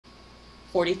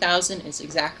40,000 is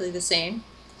exactly the same.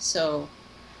 So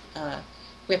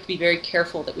we have to be very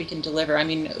careful that we can deliver. I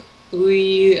mean,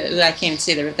 I can't even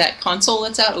say that console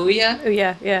that's out, Ouya. Oh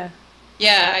yeah, yeah.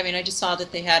 Yeah, I mean, I just saw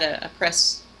that they had a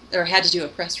press, or had to do a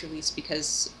press release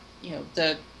because,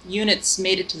 the units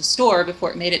made it to the store before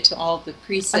it made it to all the Oh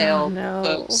pre-sale no.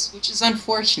 folks, which is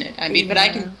unfortunate. I mean, but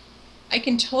Yeah. I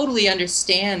can totally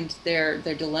understand their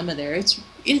dilemma there.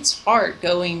 It's hard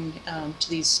going to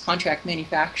these contract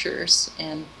manufacturers,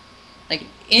 and like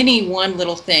any one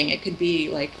little thing, it could be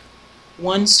like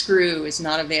one screw is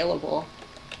not available,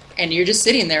 and you're just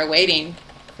sitting there waiting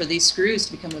for these screws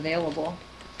to become available.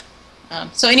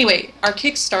 So anyway, our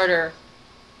Kickstarter,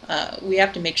 we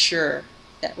have to make sure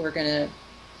that we're going to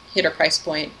hit our price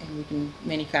point and we can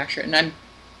manufacture it. And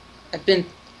I've been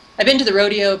I've been to the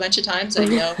rodeo a bunch of times. I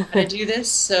know how to do this.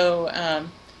 So uh,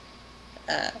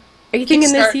 Are you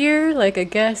thinking this Kickstart, year? Like a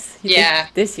guess? You think yeah,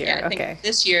 this yeah, year? I think Okay.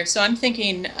 this year. So I'm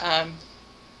thinking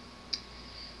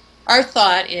our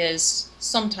thought is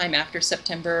sometime after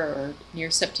September or near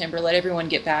September, let everyone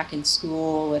get back in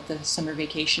school, let the summer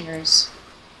vacationers.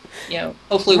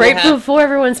 Hopefully we'll Right have. before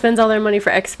everyone spends all their money for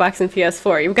Xbox and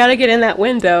PS4. You've got to get in that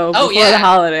window Oh before the yeah.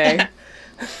 holiday.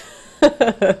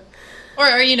 Or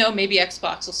maybe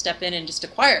Xbox will step in and just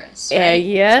acquire us, Yeah, right? I'll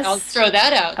yes. throw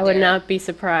that I out would there. not be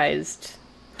surprised.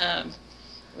 Um,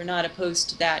 we're not opposed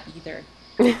to that either.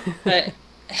 But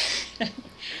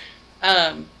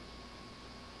um,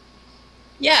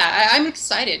 yeah, I'm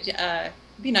excited. It'd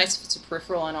be nice if it's a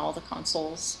peripheral on all the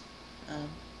consoles. Um,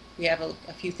 we have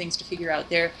a few things to figure out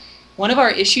there. One of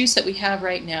our issues that we have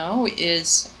right now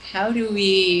is how do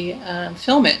we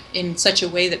film it in such a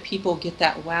way that people get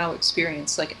that wow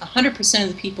experience? Like 100% of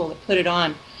the people that put it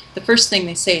on, the first thing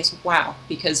they say is wow,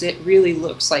 because it really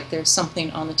looks like there's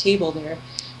something on the table there.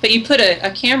 But you put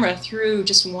a camera through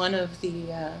just one of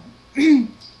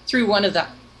through one of the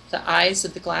eyes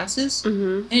of the glasses,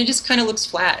 Hmm. and it just kind of looks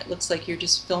flat. It looks like you're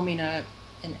just filming an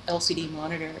LCD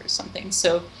monitor or something.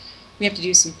 So we have to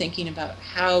do some thinking about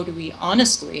how do we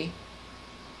honestly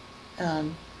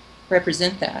um,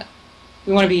 represent that.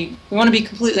 We want to be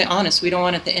completely honest. We don't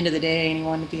want at the end of the day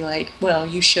anyone to be like, well,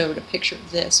 you showed a picture of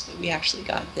this, but we actually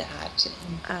got that.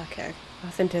 Okay.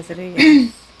 Authenticity,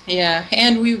 yes. Yeah,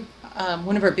 and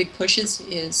one of our big pushes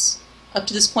is up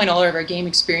to this point, all of our game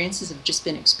experiences have just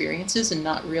been experiences and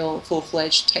not real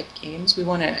full-fledged type games. We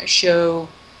want to show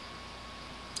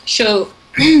show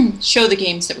the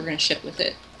games that we're going to ship with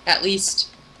it, at least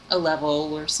a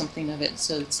level or something of it.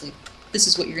 So it's like this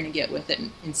is what you're going to get with it,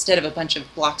 instead of a bunch of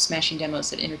block smashing demos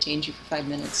that entertains you for 5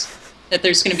 minutes. That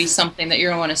there's going to be something that you're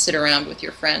going to want to sit around with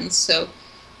your friends. So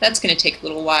that's going to take a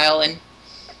little while, and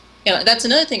that's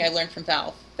another thing I learned from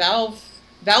Valve.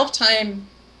 Valve time.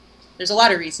 There's a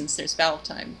lot of reasons there's Valve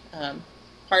time.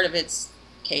 Part of it's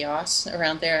chaos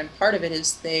around there, and part of it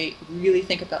is they really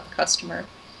think about the customer,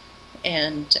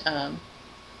 and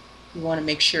we want to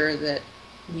make sure that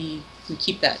we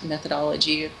keep that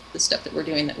methodology of the stuff that we're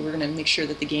doing. That we're going to make sure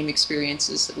that the game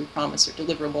experiences that we promise are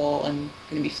deliverable and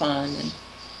going to be fun, and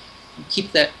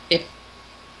keep that. If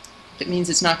it means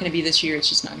it's not going to be this year, it's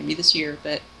just not going to be this year.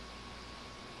 But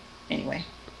anyway,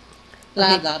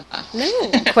 blah Okay. blah blah.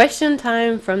 No. Question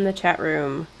time from the chat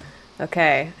room.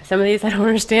 Okay. Some of these I don't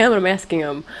understand, but I'm asking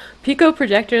them. Pico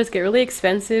projectors get really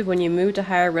expensive when you move to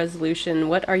higher resolution.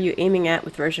 What are you aiming at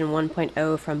with version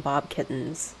 1.0 from Bob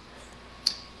Kittens?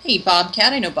 Hey,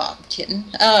 Bobcat, I know Bob Kitten.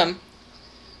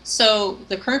 So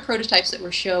the current prototypes that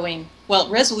we're showing, well,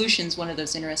 resolution is one of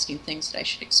those interesting things that I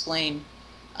should explain.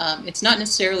 It's not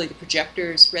necessarily the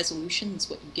projector's resolution is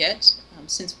what you get.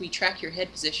 Since we track your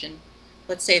head position,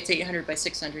 let's say it's 800 by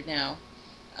 600 now,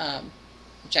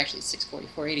 which actually is 640,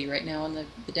 480 right now on the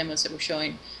demos that we're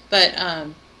showing. But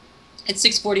it's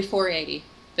 640, 480.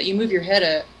 But you move your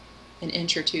head an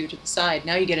inch or two to the side.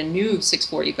 Now you get a new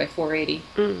 640 by 480.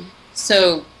 Mm.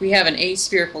 So we have an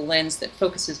aspherical lens that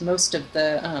focuses most of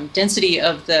the density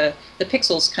of the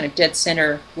pixels kind of dead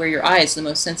center where your eye is the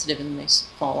most sensitive, and they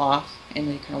fall off and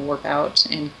they kind of warp out,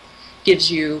 and gives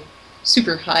you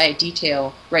super high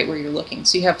detail right where you're looking.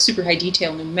 So you have super high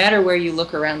detail no matter where you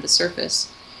look around the surface.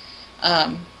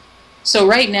 So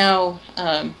right now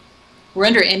we're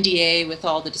under NDA with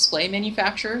all the display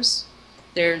manufacturers.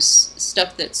 There's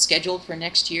stuff that's scheduled for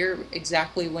next year,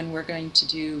 exactly when we're going to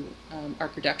do our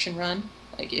production run,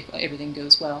 like if everything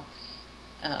goes well.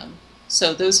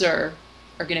 So those are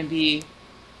going to be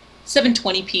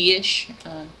 720p-ish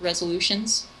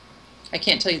resolutions. I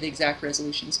can't tell you the exact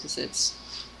resolutions because it's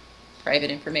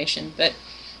private information, but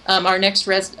our next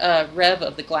rev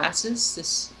of the glasses,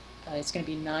 this it's going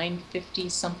to be 950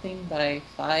 something by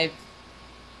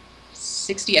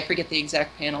 60, I forget the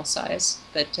exact panel size,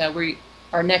 but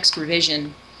our next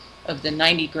revision of the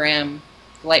 90-gram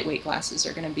lightweight glasses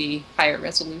are going to be higher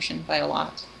resolution by a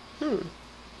lot. And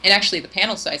actually the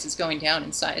panel size is going down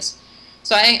in size.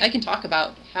 So I can talk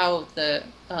about how the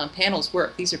panels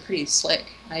work. These are pretty slick.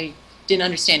 I didn't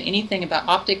understand anything about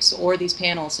optics or these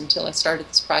panels until I started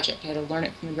this project. I had to learn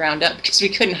it from the ground up because we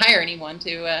couldn't hire anyone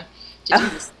to do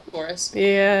this for us.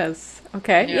 Yes.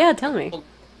 Okay. Yeah, tell me.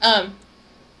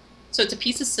 So it's a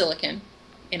piece of silicon,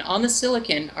 and on the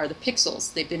silicon are the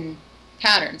pixels. They've been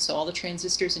patterned, so all the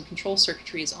transistors and control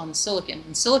circuitry is on the silicon.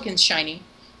 And silicon's shiny,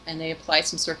 and they apply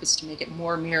some surface to make it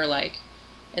more mirror-like.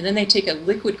 And then they take a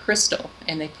liquid crystal,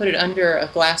 and they put it under a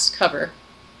glass cover.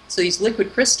 So these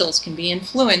liquid crystals can be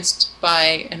influenced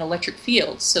by an electric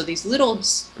field. So these little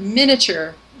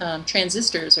miniature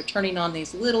transistors are turning on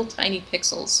these little tiny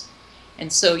pixels.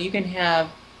 And so you can have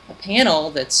a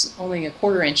panel that's only a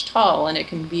 1/4 inch tall, and it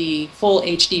can be full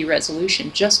HD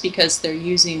resolution just because they're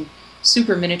using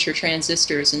super miniature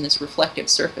transistors in this reflective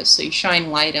surface. So you shine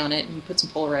light on it, and you put some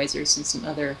polarizers and some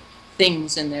other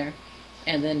things in there,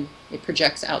 and then it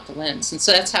projects out the lens. And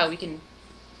so that's how we can,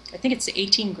 I think it's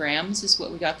 18 grams is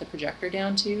what we got the projector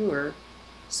down to, or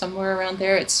somewhere around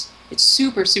there. It's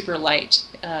super, super light.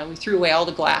 We threw away all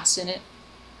the glass in it.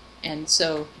 And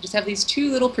so you just have these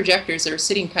two little projectors that are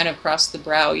sitting kind of across the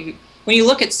brow. When you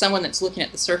look at someone that's looking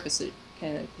at the surface, it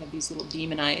kind of have these little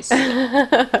demon eyes.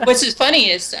 What's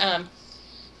funny is on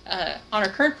our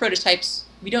current prototypes,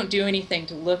 we don't do anything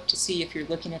to look to see if you're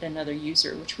looking at another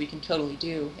user, which we can totally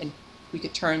do, and we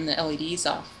could turn the LEDs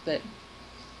off. But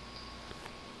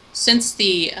since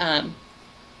the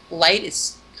light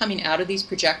is coming out of these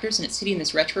projectors and it's hitting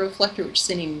this retroreflector, which is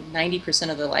sending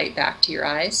 90% of the light back to your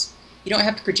eyes, you don't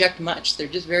have to project much. They're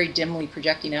just very dimly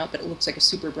projecting out, but it looks like a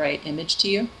super bright image to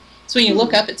you. So when you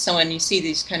look up at someone, you see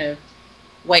these kind of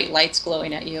white lights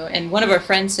glowing at you. And one of our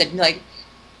friends said, like,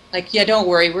 yeah, don't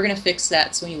worry, we're going to fix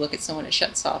that. So when you look at someone, it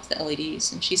shuts off the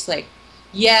LEDs. And she's like,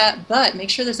 yeah, but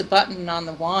make sure there's a button on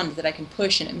the wand that I can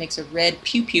push, and it makes a red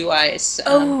pew-pew eyes.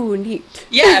 Oh, neat.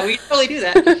 Yeah, we can totally do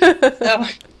that. So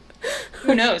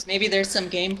who knows? Maybe there's some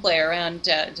gameplay around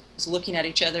just looking at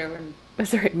each other.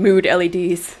 That's right, mood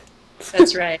LEDs.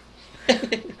 That's right.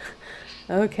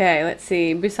 Okay, let's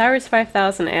see. Bucyrus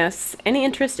 5000 asks, any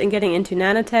interest in getting into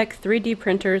nanotech, 3D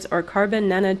printers, or carbon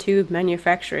nanotube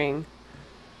manufacturing?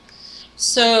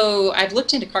 So I've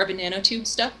looked into carbon nanotube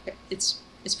stuff.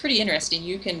 It's pretty interesting.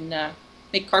 You can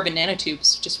make carbon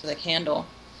nanotubes just with a candle.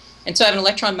 And so I have an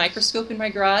electron microscope in my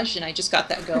garage, and I just got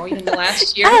that going in the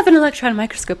last year. I have an electron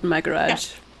microscope in my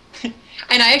garage. Yeah.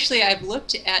 And I've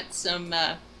looked at some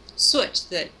soot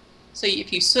that. So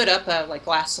if you soot up a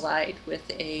glass slide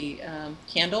with a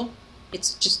candle,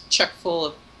 it's just chock full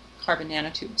of carbon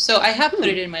nanotubes. So I have put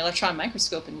it in my electron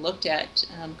microscope and looked at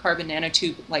carbon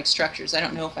nanotube-like structures. I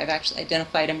don't know if I've actually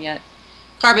identified them yet.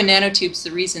 Carbon nanotubes,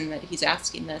 the reason that he's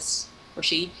asking this, or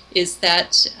she, is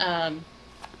that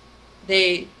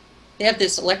they have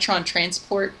this electron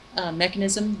transport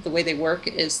mechanism. The way they work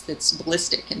is that's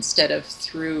ballistic instead of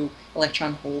through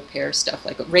electron hole pair stuff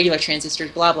like regular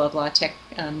transistors, blah, blah, blah, tech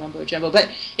mumbo jumbo. But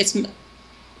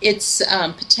it's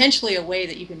potentially a way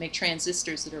that you can make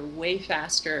transistors that are way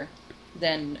faster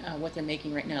than what they're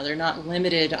making right now. They're not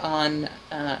limited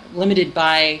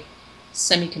by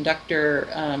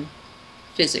semiconductor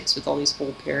physics with all these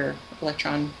hole pair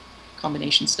electron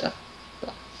combination stuff.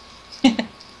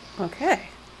 Okay.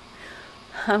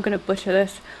 I'm going to butcher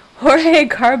this. Jorge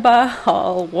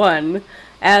Carbajal 1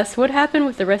 asks, what happened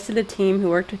with the rest of the team who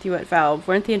worked with you at Valve?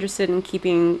 Weren't they interested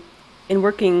in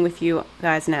working with you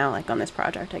guys now, like on this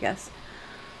project, I guess?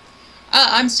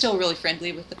 I'm still really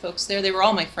friendly with the folks there. They were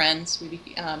all my friends. The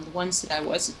ones that I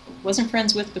wasn't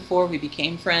friends with before, we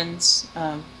became friends.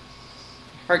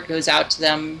 Heart goes out to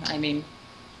them. I mean,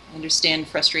 I understand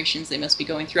frustrations they must be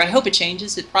going through. I hope it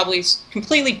changes. It probably is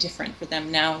completely different for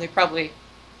them now. They probably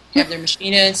have their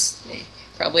machinists. They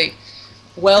probably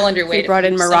well underway. They brought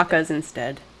in maracas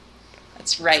instead.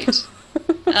 That's right.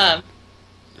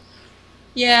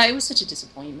 Yeah, it was such a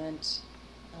disappointment.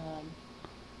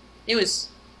 It was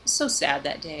so sad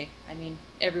that day. I mean,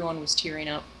 everyone was tearing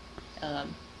up.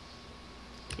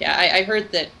 Yeah, I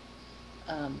heard that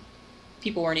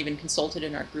people weren't even consulted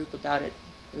in our group about it.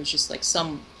 It was just like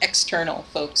some external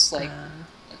folks, like,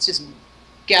 let's just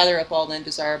gather up all the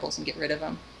undesirables and get rid of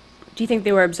them. Do you think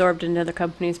they were absorbed into other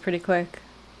companies pretty quick?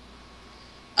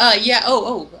 Yeah,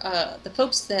 the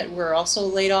folks that were also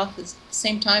laid off at the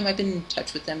same time, I've been in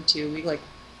touch with them too. We kind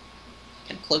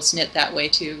of close-knit that way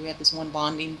too. We had this one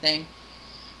bonding thing.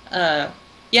 Yeah,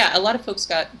 a lot of folks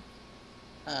got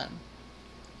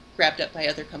grabbed up by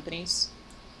other companies.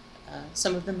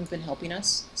 Some of them have been helping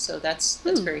us, so that's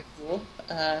very cool.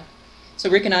 So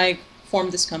Rick and I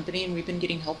formed this company, and we've been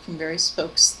getting help from various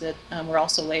folks that were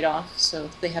also laid off, so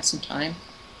they have some time.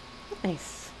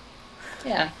 Nice.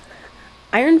 Yeah.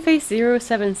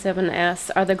 Ironface077 asks,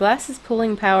 are the glasses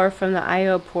pulling power from the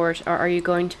I/O port, or are you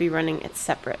going to be running it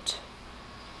separate?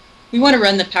 We want to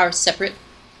run the power separate,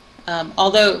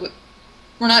 although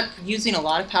we're not using a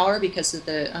lot of power because of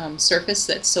the surface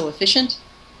that's so efficient.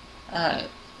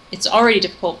 It's already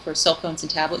difficult for cell phones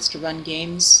and tablets to run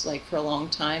games like for a long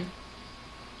time.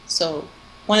 So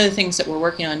one of the things that we're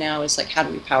working on now is like, how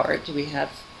do we power it? Do we have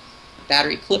a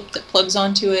battery clip that plugs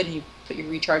onto it, and you put your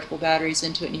rechargeable batteries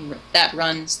into it, and that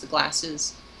runs the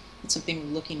glasses? It's something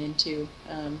we're looking into.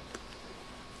 You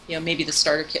know, maybe the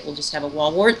starter kit will just have a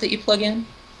wall wart that you plug in.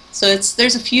 So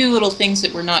there's a few little things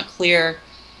that we're not clear,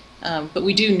 but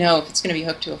we do know if it's going to be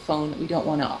hooked to a phone that we don't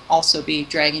want to also be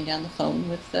dragging down the phone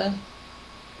with the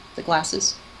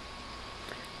glasses.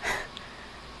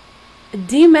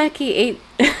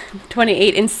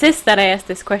 DMackey828 insists that I ask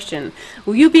this question.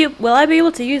 Will I be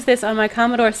able to use this on my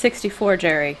Commodore 64,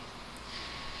 Jeri?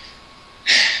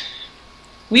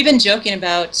 We've been joking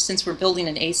about, since we're building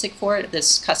an ASIC for it,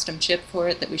 this custom chip for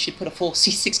it, that we should put a full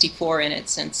C64 in it,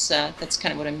 since that's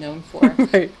kind of what I'm known for.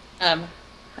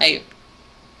 Right.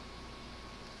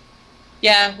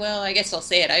 Yeah, well, I guess I'll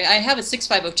say it. I have a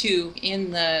 6502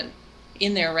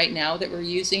 in there right now that we're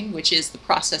using, which is the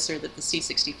processor that the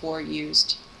C64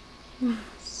 used.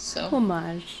 So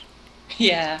homage.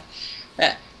 Yeah,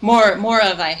 more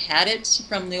of I had it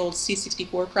from the old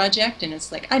C64 project, and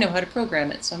it's like, I know how to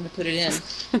program it, so I'm going to put it in.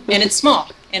 And it's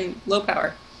small and low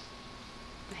power.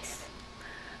 Nice.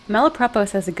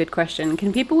 Malapropos has a good question.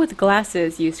 Can people with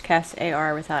glasses use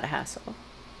CastAR without a hassle?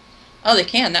 Oh, they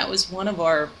can. That was one of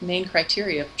our main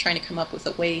criteria of trying to come up with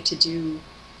a way to do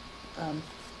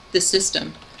this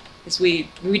system. Is we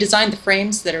designed the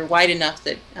frames that are wide enough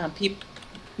that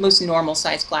most normal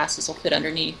sized glasses will fit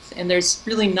underneath, and there's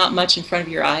really not much in front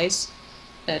of your eyes.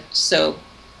 So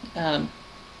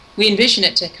we envision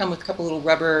it to come with a couple little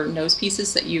rubber nose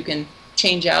pieces that you can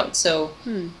change out. So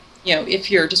you know,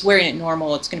 if you're just wearing it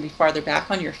normal, it's going to be farther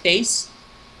back on your face,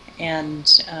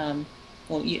 and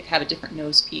well, you have a different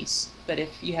nose piece. But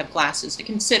if you have glasses, it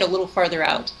can sit a little farther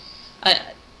out.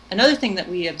 Another thing that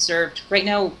we observed right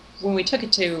now, when we took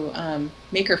it to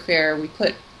Maker Faire, we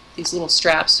put these little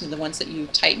straps, the ones that you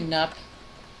tighten up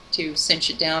to cinch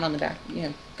it down on the back. You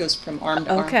know, goes from arm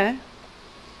to arm. Okay. I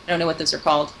don't know what those are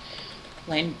called,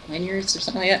 lanyards or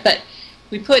something like that. But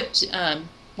we put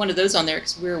one of those on there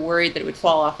because we were worried that it would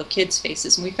fall off of kids'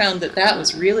 faces, and we found that that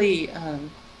was really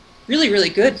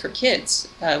good for kids.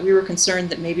 We were concerned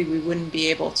that maybe we wouldn't be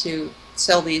able to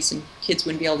sell these and kids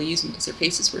wouldn't be able to use them because their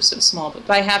faces were so small. But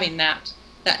by having that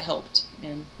helped.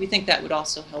 And we think that would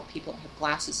also help people that have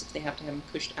glasses if they have to have them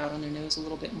pushed out on their nose a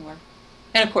little bit more.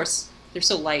 And of course, they're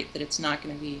so light that it's not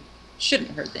going to shouldn't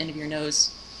hurt the end of your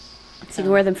nose. So you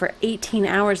can wear them for 18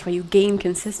 hours while you game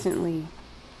consistently.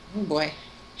 Oh boy.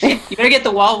 You better get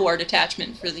the wall wart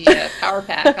attachment for the power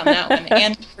pack on that one,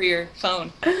 and for your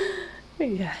phone.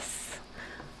 Yes.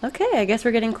 Okay, I guess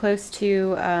we're getting close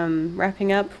to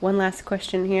wrapping up. One last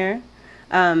question here.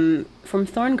 From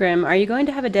Thorngrim, are you going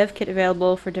to have a dev kit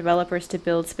available for developers to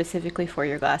build specifically for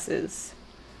your glasses?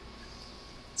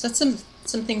 So that's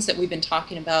some things that we've been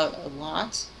talking about a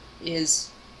lot, is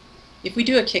if we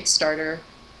do a Kickstarter,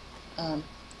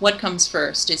 what comes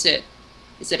first? Is it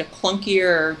a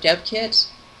clunkier dev kit,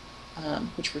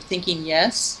 which we're thinking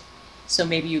yes, so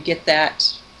maybe you get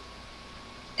that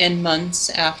N months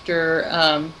after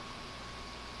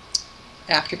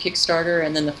Kickstarter,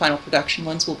 and then the final production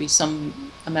ones will be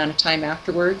some amount of time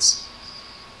afterwards.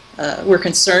 We're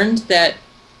concerned that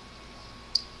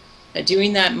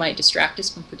doing that might distract us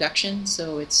from production,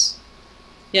 so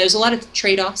there's a lot of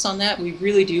trade-offs on that. We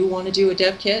really do want to do a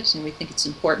dev kit, and we think it's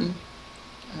important.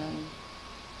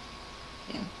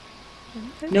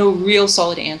 No real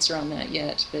solid answer on that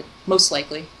yet, but most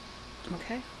likely.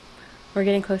 Okay. We're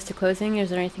getting close to closing. Is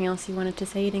there anything else you wanted to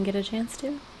say you didn't get a chance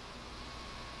to?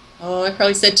 Oh, I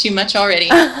probably said too much already.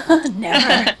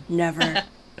 Never. Never.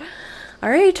 All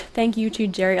right. Thank you to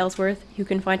Jeri Ellsworth. You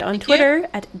can find on Twitter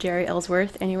at Jeri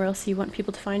Ellsworth. Anywhere else you want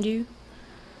people to find you?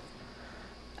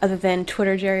 Other than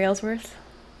Twitter, Jeri Ellsworth?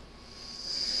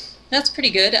 That's pretty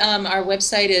good. Our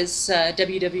website is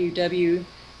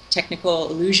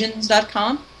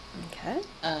www.technicalillusions.com. Okay.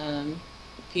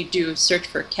 If you do a search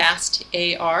for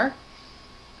CastAR,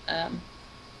 it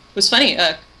was funny.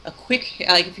 A quick,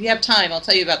 if you have time, I'll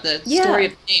tell you about the story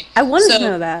of the name. I wanted to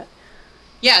know that.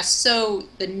 Yes, so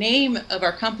the name of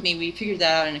our company, we figured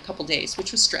that out in a couple days,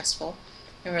 which was stressful.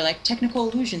 And we're like, technical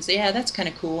illusions, yeah, that's kind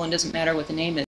of cool, and doesn't matter what the name is.